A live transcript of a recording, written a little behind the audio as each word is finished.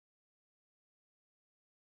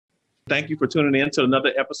Thank you for tuning in to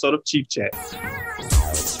another episode of Chief Chat.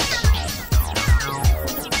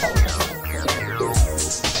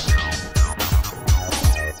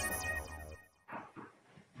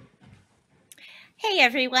 Hey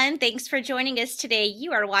everyone, thanks for joining us today.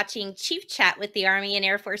 You are watching Chief Chat with the Army and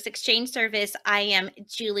Air Force Exchange Service. I am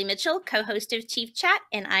Julie Mitchell, co-host of Chief Chat,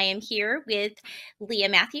 and I am here with Leah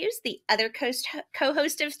Matthews, the other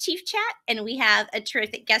co-host of Chief Chat, and we have a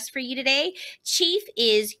terrific guest for you today. Chief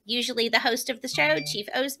is usually the host of the show, Chief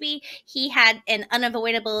Osby. He had an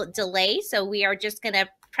unavoidable delay, so we are just going to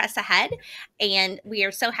press ahead, and we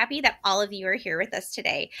are so happy that all of you are here with us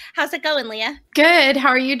today. How's it going, Leah? Good. How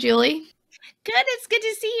are you, Julie? Good. It's good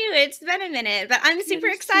to see you. It's been a minute, but I'm super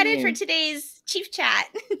excited for today's Chief Chat.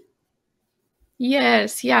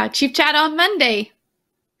 Yes. Yeah. Chief Chat on Monday.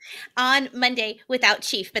 On Monday without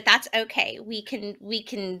Chief, but that's okay. We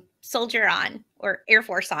can soldier on, or Air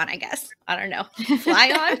Force on, I guess. I don't know.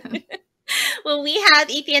 Fly on. Well, we have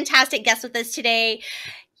a fantastic guest with us today.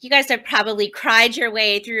 You guys have probably cried your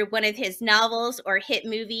way through one of his novels or hit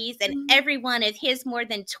movies, and every one of his more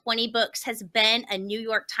than 20 books has been a New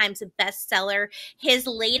York Times bestseller. His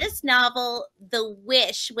latest novel, The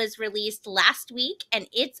Wish, was released last week, and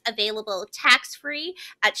it's available tax-free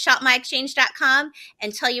at shopmyexchange.com.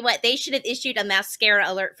 And tell you what, they should have issued a mascara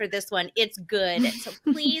alert for this one. It's good. So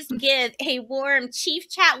please give a warm Chief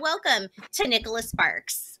Chat welcome to Nicholas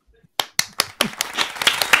Sparks.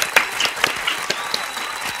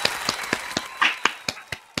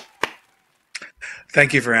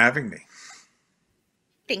 Thank you for having me.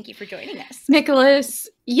 Thank you for joining us. Nicholas,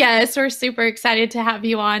 yes, we're super excited to have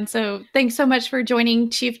you on. So thanks so much for joining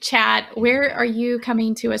Chief Chat. Where are you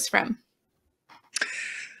coming to us from?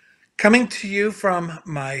 Coming to you from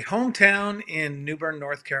my hometown in New Bern,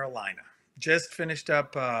 North Carolina. Just finished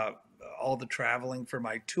up all the traveling for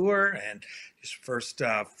my tour and just first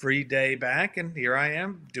free day back. And here I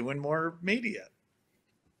am doing more media.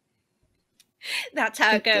 That's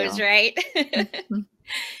how it goes, right?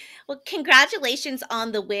 Well, congratulations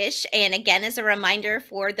on The Wish. And again, as a reminder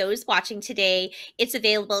for those watching today, it's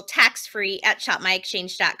available tax-free at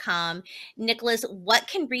shopmyexchange.com. Nicholas, what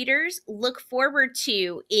can readers look forward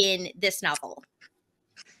to in this novel?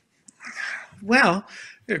 Well,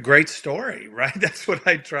 a great story, right? That's what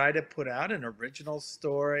I try to put out, an original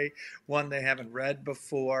story, one they haven't read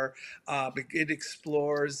before.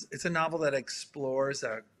 It's a novel that explores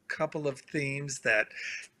a couple of themes that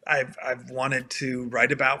I've wanted to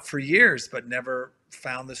write about for years, but never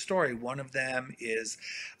found the story. One of them is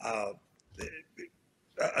a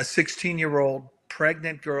 16-year-old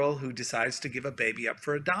pregnant girl who decides to give a baby up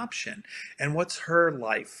for adoption, and what's her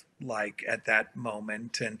life like at that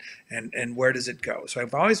moment, and where does it go? So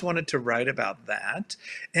I've always wanted to write about that,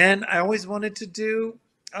 and I always wanted to do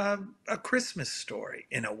a Christmas story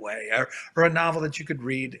in a way, or a novel that you could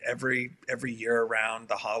read every year around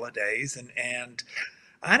the holidays, and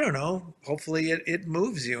I don't know, hopefully it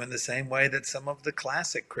moves you in the same way that some of the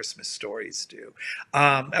classic Christmas stories do.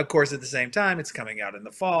 Of course, at the same time, it's coming out in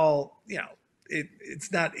the fall.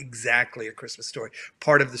 It's not exactly a Christmas story.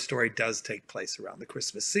 Part of the story does take place around the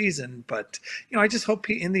Christmas season, but I just hope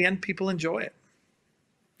in the end people enjoy it.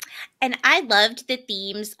 And I loved the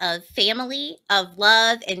themes of family, of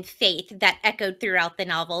love, and faith that echoed throughout the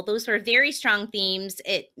novel. Those were very strong themes.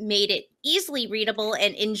 It made it easily readable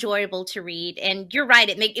and enjoyable to read. And you're right,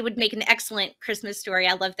 it would make an excellent Christmas story.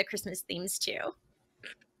 I love the Christmas themes too.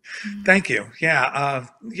 Thank you. Yeah,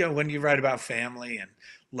 when you write about family and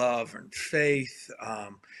love and faith,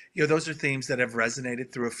 those are themes that have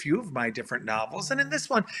resonated through a few of my different novels. And in this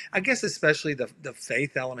one, I guess especially the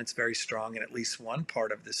faith element's very strong in at least one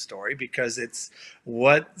part of this story, because it's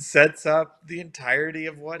what sets up the entirety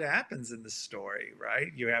of what happens in the story,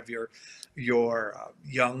 right? You have your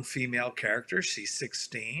young female character. She's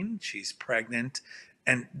 16. She's pregnant.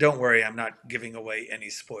 And don't worry, I'm not giving away any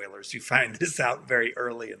spoilers. You find this out very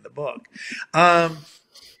early in the book.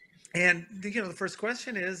 And the first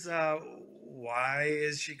question is, why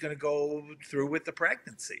is she going to go through with the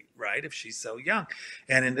pregnancy, right, if she's so young?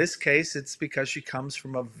 And in this case, it's because she comes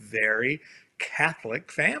from a very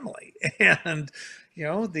Catholic family. And,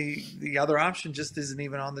 the other option just isn't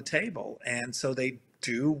even on the table. And so they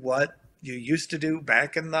do what you used to do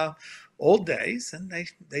back in the old days, and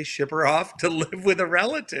they ship her off to live with a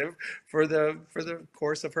relative for the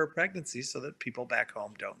course of her pregnancy so that people back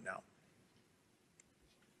home don't know.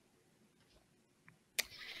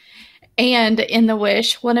 And in The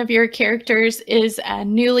Wish, one of your characters is a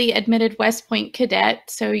newly admitted West Point cadet.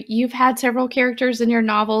 So you've had several characters in your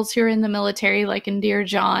novels who are in the military, like in Dear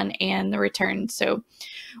John and The Return. So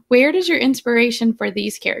where does your inspiration for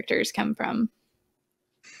these characters come from?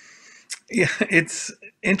 Yeah, it's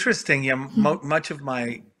interesting. Yeah, much of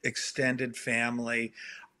my extended family,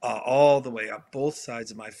 all the way up, both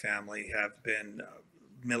sides of my family have been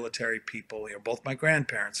military people. Both my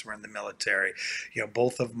grandparents were in the military.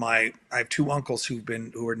 I have two uncles who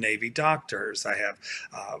were Navy doctors. I have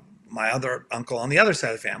uh, my other uncle on the other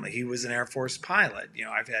side of the family. He was an Air Force pilot.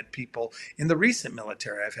 I've had people in the recent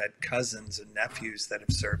military. I've had cousins and nephews that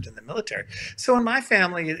have served in the military. So in my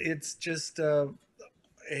family, it's just a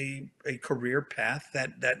career path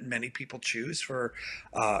that many people choose for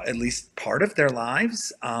at least part of their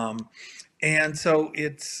lives, and so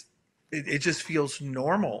it just feels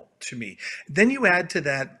normal to me. Then you add to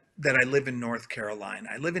that I live in North Carolina.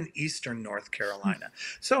 I live in eastern North Carolina.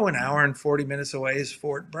 So an hour and 40 minutes away is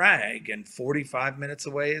Fort Bragg, and 45 minutes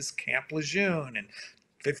away is Camp Lejeune, and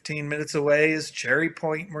 15 minutes away is Cherry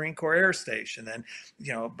Point Marine Corps Air Station. Then,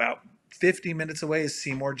 about 50 minutes away is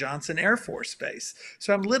Seymour Johnson Air Force Base.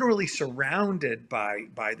 So I'm literally surrounded by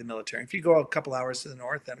the military. If you go a couple hours to the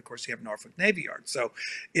north, then of course you have Norfolk Navy Yard. So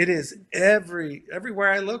it is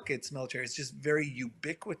everywhere I look, it's military. It's just very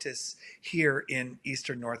ubiquitous here in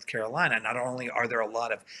eastern North Carolina. Not only are there a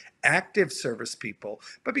lot of active service people,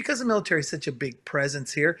 but because the military is such a big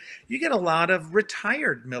presence here, you get a lot of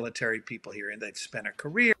retired military people here, and they've spent a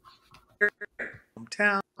career,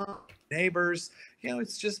 hometown, neighbors.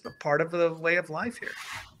 It's just a part of the way of life here.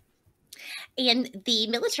 And the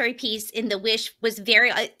military piece in The Wish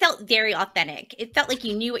it felt very authentic. It felt like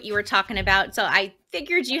you knew what you were talking about. So I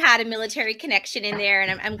figured you had a military connection in there.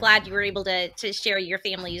 And I'm glad you were able to share a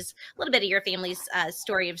little bit of your family's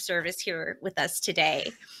story of service here with us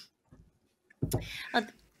today.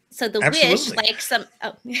 So The Wish, like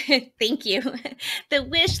thank you. The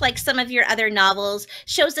Wish, like some of your other novels,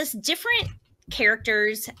 shows us different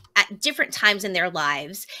characters at different times in their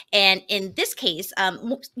lives, and in this case,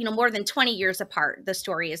 more than 20 years apart, the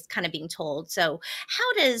story is kind of being told. So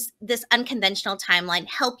how does this unconventional timeline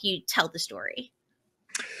help you tell the story?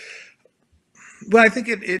 Well, I think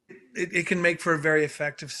it can make for a very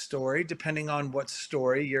effective story, depending on what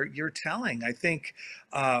story you're telling. I think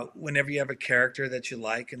whenever you have a character that you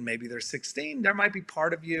like, and maybe they're 16, there might be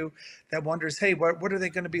part of you that wonders, hey, what are they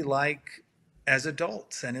going to be like as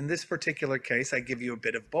adults? And in this particular case, I give you a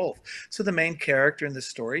bit of both. So the main character in the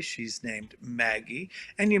story, she's named Maggie,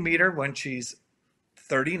 and you meet her when she's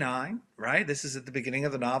 39, right? This is at the beginning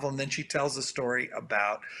of the novel. And then she tells a story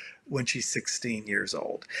about when she's 16 years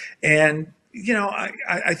old. And,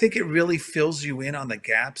 I think it really fills you in on the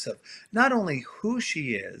gaps of not only who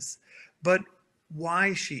she is, but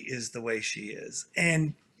why she is the way she is.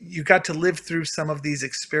 And you got to live through some of these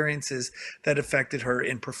experiences that affected her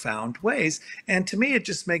in profound ways. And to me, it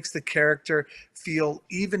just makes the character feel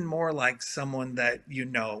even more like someone that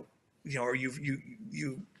or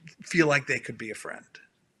you feel like they could be a friend.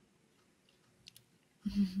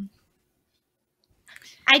 Mm-hmm.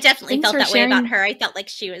 I definitely felt that way about her. I felt like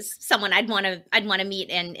she was someone I'd want to meet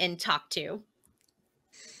and talk to.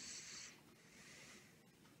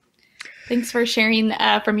 Thanks for sharing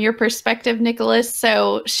from your perspective, Nicholas.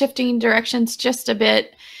 So shifting directions just a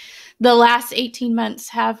bit, the last 18 months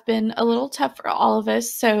have been a little tough for all of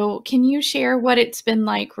us. So can you share what it's been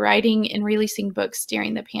like writing and releasing books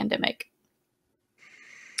during the pandemic?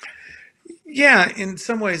 Yeah, in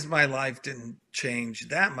some ways, my life didn't change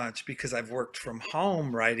that much because I've worked from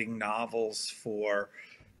home writing novels for,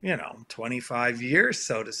 25 years,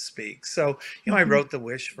 so to speak. So, I wrote The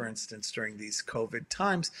Wish, for instance, during these COVID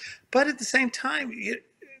times. But at the same time,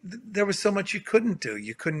 there was so much you couldn't do.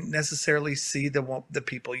 You couldn't necessarily see the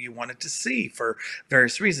people you wanted to see for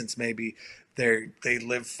various reasons. Maybe they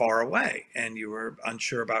live far away and you were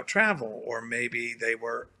unsure about travel, or maybe they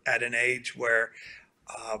were at an age where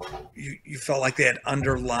you felt like they had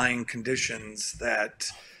underlying conditions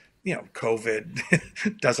that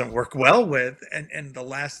COVID doesn't work well with, and the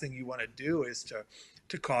last thing you want to do is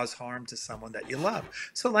to cause harm to someone that you love.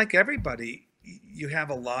 So like everybody, you have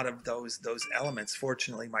a lot of those elements.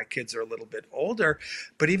 Fortunately, my kids are a little bit older,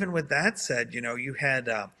 but even with that said, you had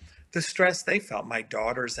the stress they felt. My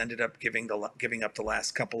daughters ended up giving up the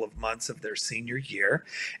last couple of months of their senior year,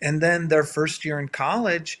 and then their first year in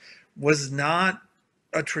college was not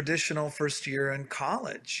a traditional first year in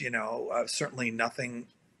college. Certainly nothing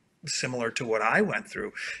similar to what I went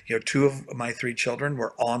through. Two of my three children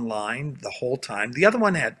were online the whole time. The other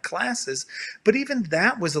one had classes, but even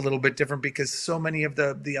that was a little bit different because so many of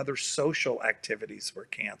the other social activities were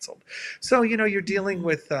canceled. So, you're dealing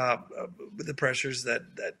with the pressures that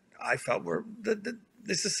I felt were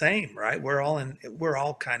it's the same, right? We're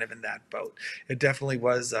all kind of in that boat. It definitely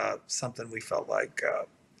was something we felt like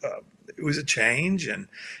it was a change, and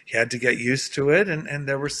you had to get used to it, and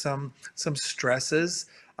there were some stresses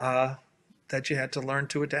that you had to learn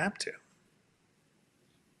to adapt to.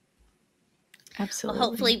 Absolutely. Well,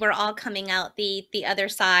 hopefully we're all coming out the other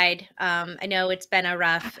side. I know it's been a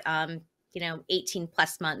rough 18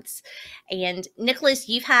 plus months. And Nicholas,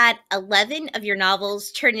 you've had 11 of your novels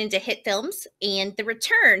turned into hit films, and The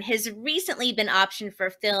Return has recently been optioned for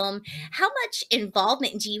film. How much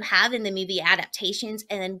involvement do you have in the movie adaptations,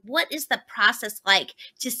 and what is the process like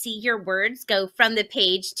to see your words go from the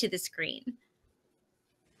page to the screen?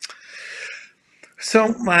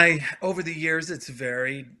 So over the years, it's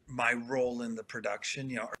varied my role in the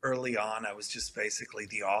production. Early on, I was just basically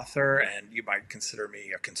the author, and you might consider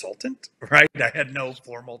me a consultant, right? I had no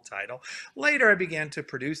formal title. Later, I began to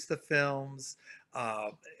produce the films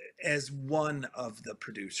uh, as one of the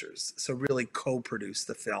producers. So really co-produce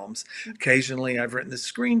the films. Occasionally, I've written the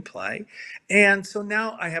screenplay. And so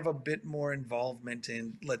now I have a bit more involvement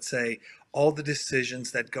in, let's say, all the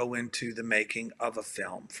decisions that go into the making of a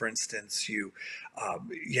film. For instance, your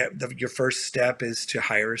first step is to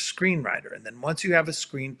hire a screenwriter. And then once you have a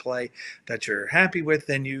screenplay that you're happy with,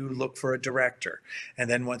 then you look for a director. And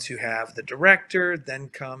then once you have the director, then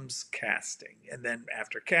comes casting. And then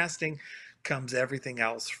after casting comes everything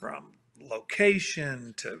else from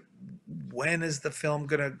location to when is the film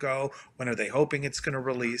going to go, when are they hoping it's going to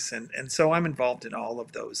release, and so I'm involved in all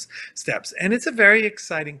of those steps, and it's a very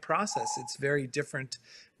exciting process. It's very different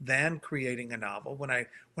than creating a novel. When I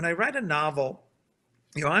write a novel,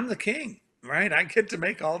 I'm the king, right? I get to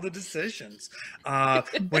make all the decisions.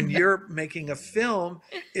 When you're making a film,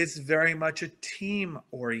 it's very much a team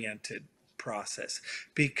oriented process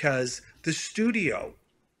because the studio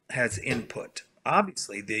has input.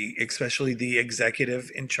 Obviously, especially the executive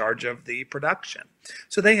in charge of the production.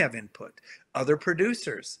 So they have input. Other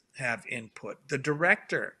producers have input. The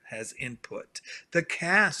director has input. The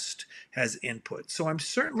cast has input. So I'm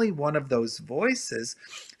certainly one of those voices.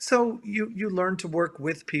 So you learn to work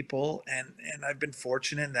with people, and I've been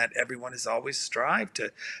fortunate in that everyone has always strived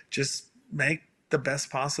to just make the best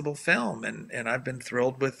possible film, and I've been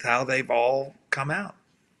thrilled with how they've all come out.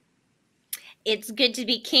 It's good to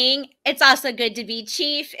be king. It's also good to be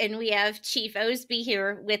chief, and we have Chief Osby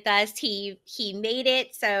here with us. He made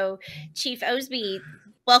it. So, Chief Osby,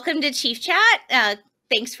 welcome to Chief Chat.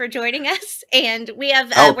 Thanks for joining us. And we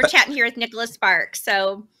have we're chatting here with Nicholas Sparks.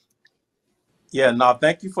 So, yeah, no,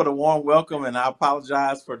 thank you for the warm welcome, and I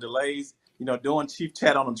apologize for delays. Doing Chief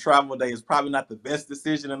Chat on a travel day is probably not the best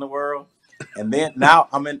decision in the world. And then now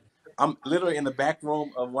I'm literally in the back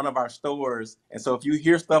room of one of our stores, and so if you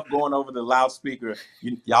hear stuff going over the loudspeaker,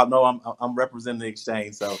 y'all know I'm representing the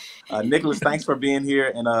exchange. So, Nicholas, thanks for being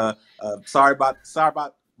here, and sorry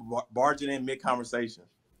about barging in mid conversation.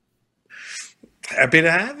 Happy to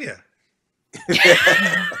have you.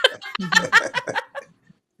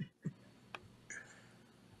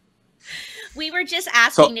 we were just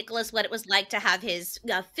asking Nicholas what it was like to have his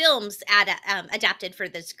films adapted for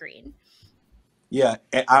the screen. Yeah,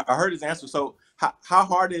 and I heard his answer. So how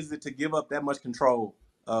hard is it to give up that much control?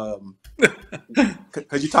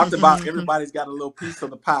 Because you talked about everybody's got a little piece of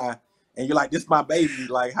the pie, and you're like, this is my baby.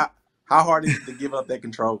 Like, how hard is it to give up that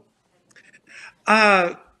control?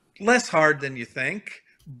 Less hard than you think,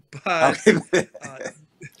 but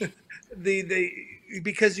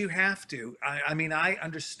because you have to. I mean, I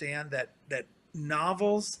understand that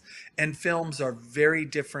novels and films are very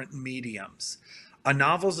different mediums. A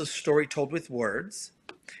novel is a story told with words,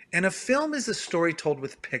 and a film is a story told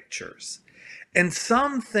with pictures. And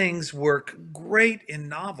some things work great in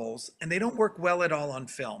novels, and they don't work well at all on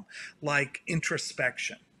film, like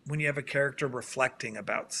introspection, when you have a character reflecting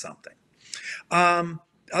about something.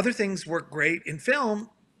 Other things work great in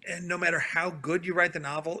film, and no matter how good you write the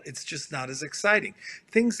novel, it's just not as exciting.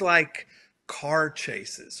 Things like car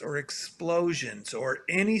chases or explosions or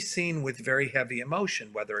any scene with very heavy emotion,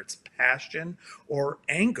 whether it's passion or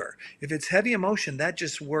anger. If it's heavy emotion, that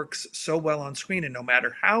just works so well on screen, and no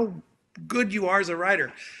matter how good you are as a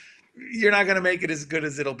writer, you're not going to make it as good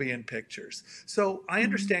as it'll be in pictures. So I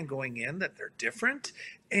understand going in that they're different,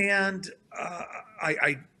 and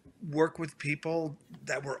I work with people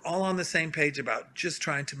that we're all on the same page about just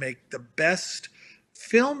trying to make the best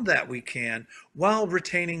film that we can while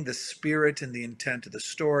retaining the spirit and the intent of the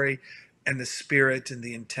story and the spirit and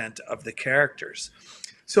the intent of the characters.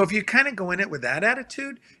 So if you kind of go in it with that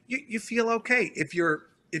attitude, you feel okay. If you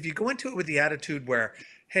go into it with the attitude where,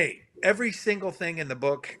 hey, every single thing in the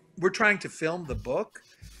book, we're trying to film the book,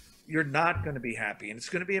 you're not going to be happy, and it's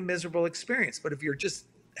going to be a miserable experience. But if you're just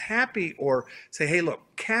happy, or say, hey, look,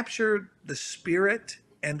 capture the spirit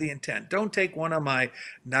and the intent. Don't take one of my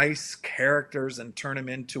nice characters and turn him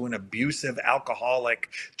into an abusive alcoholic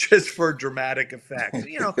just for dramatic effect.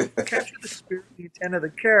 Capture the spirit, the intent of the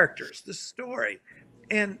characters, the story,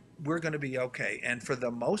 and we're going to be okay. And for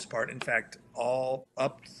the most part, in fact, all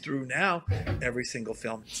up through now, every single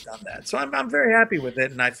film has done that. So I'm very happy with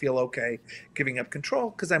it, and I feel okay giving up control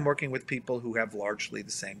because I'm working with people who have largely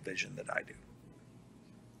the same vision that I do.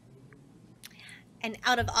 And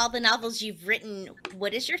out of all the novels you've written,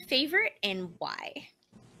 what is your favorite and why?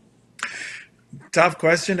 Tough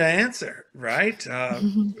question to answer, right?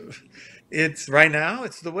 It's right now,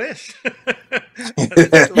 it's The Wish. That's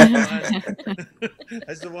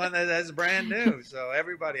the one that's brand new. So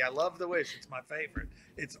everybody, I love The Wish. It's my favorite.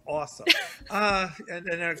 It's awesome. And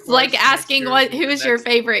then of It's course, like asking who's your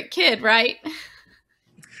favorite kid, right?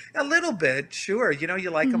 A little bit, sure. You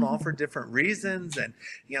like them all for different reasons. And,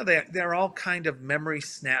 they're all kind of memory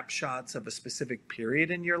snapshots of a specific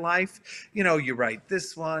period in your life. You write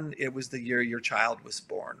this one, it was the year your child was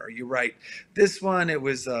born. Or you write this one, it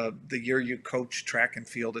was the year you coached track and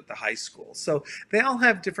field at the high school. So they all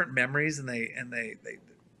have different memories, and they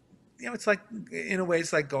it's like, in a way,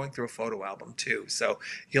 it's like going through a photo album too. So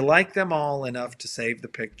you like them all enough to save the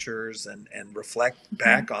pictures and reflect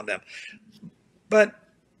back on them. But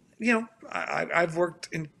I've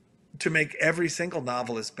worked to make every single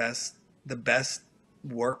novel the best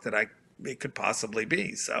work that it could possibly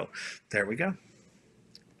be. So there we go.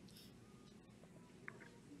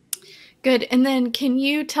 Good. And then can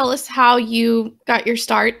you tell us how you got your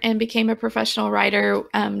start and became a professional writer?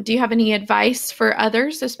 Do you have any advice for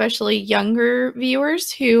others, especially younger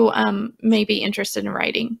viewers who may be interested in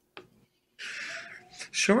writing?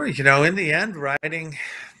 Sure. In the end,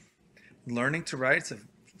 learning to write is a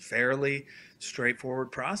fairly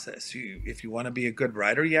straightforward process. If you want to be a good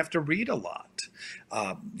writer, you have to read a lot.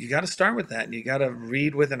 You got to start with that, and you got to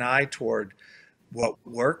read with an eye toward what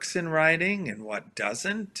works in writing and what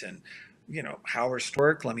doesn't, and how our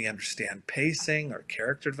story work. Let me understand pacing or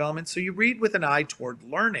character development. So you read with an eye toward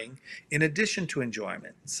learning in addition to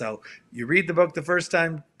enjoyment. So you read the book the first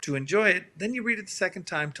time to enjoy it, then you read it the second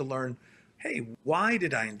time to learn, hey, why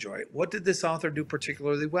did I enjoy it? What did this author do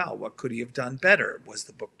particularly well? What could he have done better? Was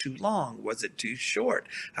the book too long? Was it too short?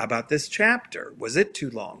 How about this chapter? Was it too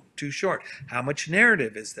long, too short? How much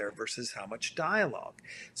narrative is there versus how much dialogue?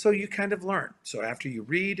 So you kind of learn. So after you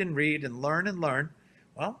read and read and learn,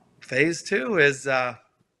 well, phase 2 is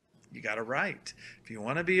you got to write. If you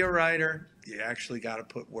want to be a writer, you actually got to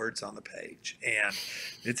put words on the page. And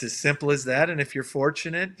it's as simple as that. And if you're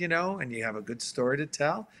fortunate, and you have a good story to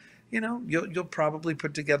tell, you'll probably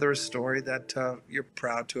put together a story that you're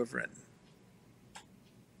proud to have written.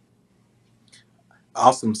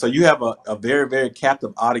 Awesome. So you have a very, very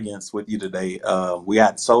captive audience with you today. We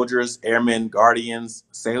got soldiers, airmen, guardians,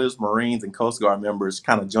 sailors, Marines, and Coast Guard members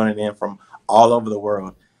kind of joining in from all over the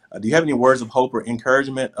world. Do you have any words of hope or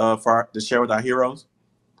encouragement to share with our heroes?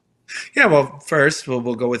 Yeah, well, first,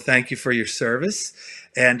 we'll go with thank you for your service.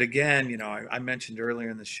 And again, I mentioned earlier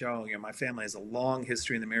in the show, my family has a long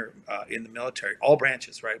history in the military, all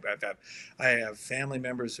branches, right? I have family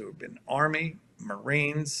members who have been Army,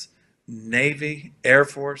 Marines, Navy, Air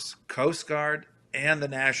Force, Coast Guard, and the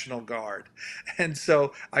National Guard. And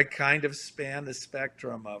so I kind of span the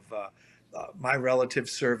spectrum of my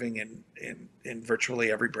relatives serving in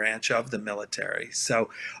virtually every branch of the military. So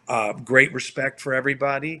great respect for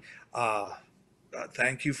everybody.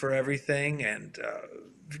 Thank you for everything, and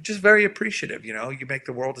just very appreciative. You make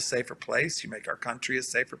the world a safer place. You make our country a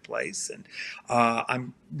safer place, and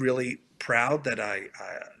I'm really proud that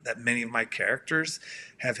that many of my characters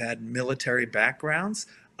have had military backgrounds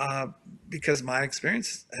because my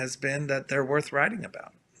experience has been that they're worth writing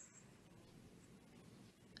about.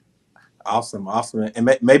 Awesome.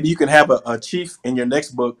 And maybe you can have a chief in your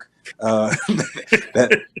next book that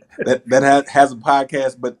has a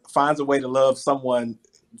podcast, but finds a way to love someone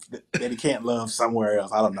that he can't love somewhere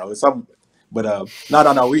else. I don't know.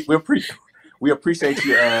 No. We appreciate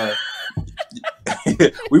you.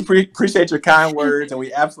 We appreciate your kind words, and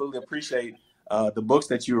we absolutely appreciate the books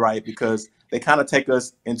that you write, because they kind of take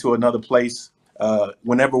us into another place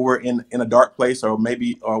whenever we're in a dark place, or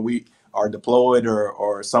we are deployed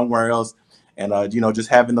or somewhere else. And, just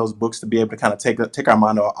having those books to be able to kind of take our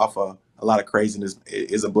mind off a lot of craziness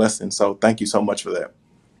is a blessing. So thank you so much for that.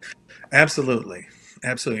 Absolutely.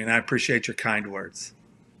 And I appreciate your kind words.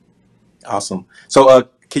 Awesome. So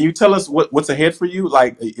can you tell us what's ahead for you?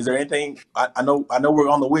 Like, is there anything? I know we're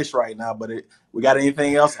on the Wish right now, but we got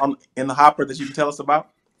anything else in the hopper that you can tell us about?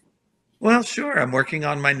 Well, sure. I'm working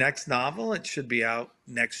on my next novel. It should be out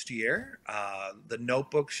next year. The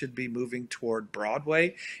Notebook should be moving toward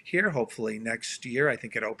Broadway here, hopefully next year. I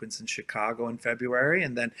think it opens in Chicago in February.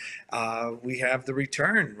 And then we have The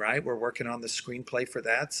Return, right? We're working on the screenplay for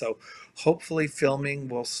that. So hopefully filming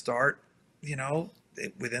will start,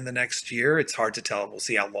 within the next year. It's hard to tell. We'll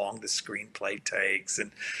see how long the screenplay takes.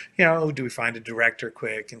 And, do we find a director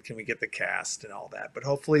quick, and can we get the cast and all that? But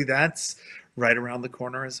hopefully that's right around the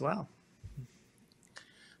corner as well.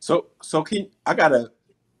 So I got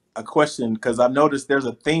a question, because I've noticed there's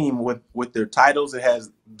a theme with their titles. It has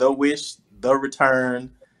The Wish, The Return,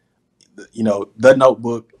 The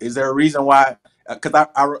Notebook. Is there a reason why? Because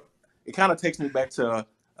it kind of takes me back to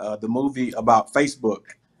the movie about Facebook,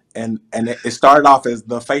 and it started off as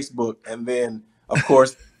The Facebook, and then of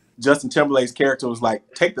course Justin Timberlake's character was like,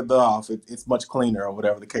 take the off. It's much cleaner, or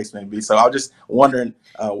whatever the case may be. So I was just wondering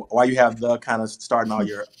why you have the kind of starting all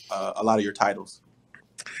your a lot of your titles.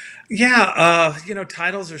 Yeah,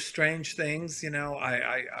 titles are strange things.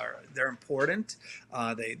 They're important.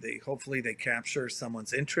 They hopefully they capture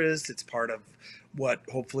someone's interest. It's part of what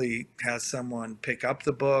hopefully has someone pick up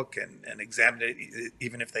the book and examine it,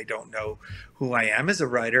 even if they don't know who I am as a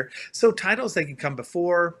writer. So titles, they can come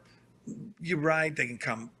before you write, they can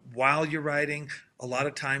come while you're writing. A lot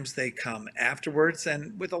of times they come afterwards.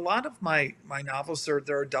 And with a lot of my novels,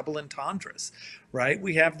 there are double entendres, right?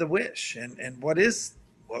 We have the wish, and what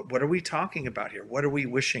are we talking about here? What are we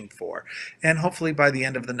wishing for? And hopefully by the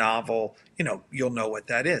end of the novel, you'll know what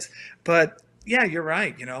that is. But yeah, you're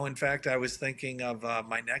right. In fact, I was thinking of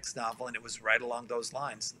my next novel, and it was right along those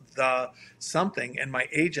lines, The Something. And my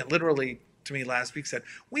agent literally to me last week said,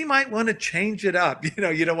 we might want to change it up.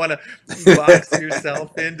 You don't want to box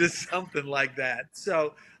yourself into something like that.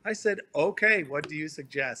 So I said, okay, what do you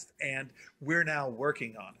suggest? And we're now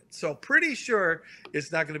working on it. So pretty sure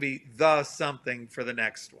it's not going to be The Something for the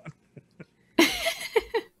next one.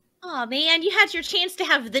 Oh man, you had your chance to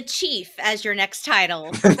have The Chief as your next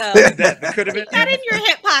title. So that could have been keep that in your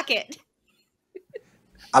hip pocket.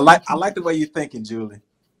 I like the way you're thinking, Julie.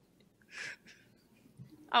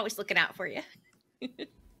 Always looking out for you.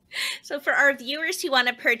 So for our viewers who want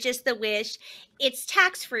to purchase The Wish, it's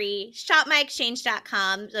tax-free.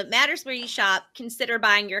 ShopMyExchange.com. So it matters where you shop. Consider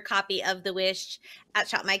buying your copy of The Wish at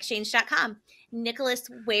ShopMyExchange.com. Nicholas,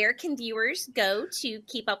 where can viewers go to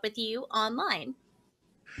keep up with you online?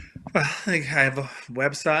 Well, I think I have a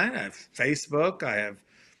website, I have Facebook, I have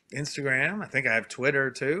Instagram, I think I have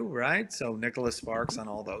Twitter too, right? So Nicholas Sparks on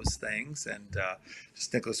all those things, and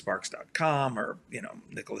just nicholassparks.com, or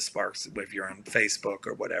Nicholas Sparks if you're on Facebook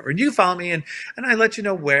or whatever. And you follow me, and I let you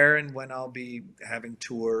know where and when I'll be having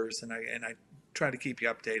tours, and I try to keep you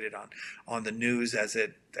updated on the news as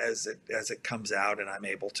it comes out, and I'm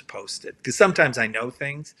able to post it, because sometimes I know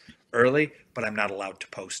things early, but I'm not allowed to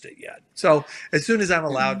post it yet. So as soon as I'm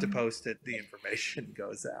allowed to post it, the information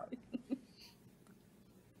goes out.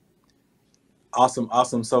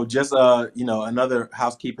 Awesome. So just another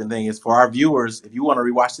housekeeping thing is for our viewers, if you want to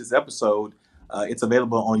rewatch this episode, it's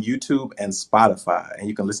available on YouTube and Spotify, and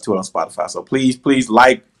you can listen to it on Spotify. So please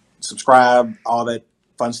like, subscribe, all that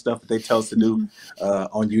fun stuff that they tell us to do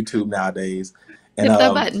on YouTube nowadays. And hit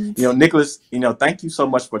the buttons. Nicholas, thank you so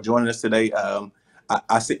much for joining us today.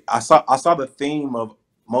 I saw the theme of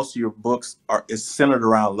most of your books is centered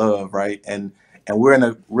around love, right? And we're in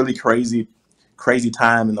a really crazy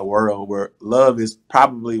time in the world where love is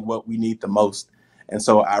probably what we need the most. And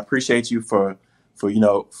so I appreciate you for pouring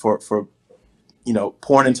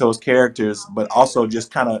into those characters, but also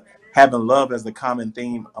just kind of having love as the common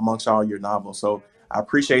theme amongst all your novels. So I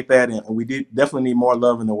appreciate that, and we definitely need more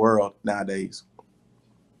love in the world nowadays.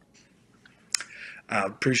 I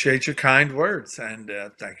appreciate your kind words, and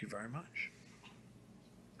thank you very much.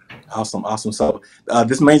 Awesome. So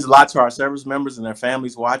this means a lot to our service members and their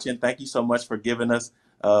families watching. Thank you so much for giving us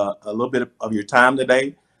a little bit of your time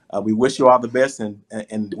today. We wish you all the best, and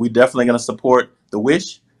we're definitely going to support The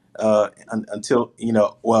Wish until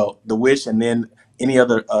The Wish, and then any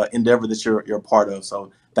other endeavor that you're a part of.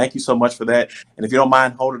 So thank you so much for that. And if you don't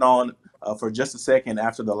mind holding on for just a second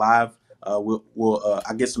after the live, I'll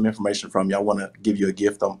get some information from you. I want to give you a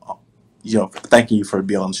gift. Thanking you for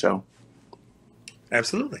being on the show.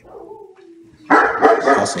 Absolutely.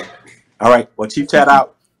 Awesome. All right. Well, Chief Chat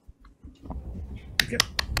out.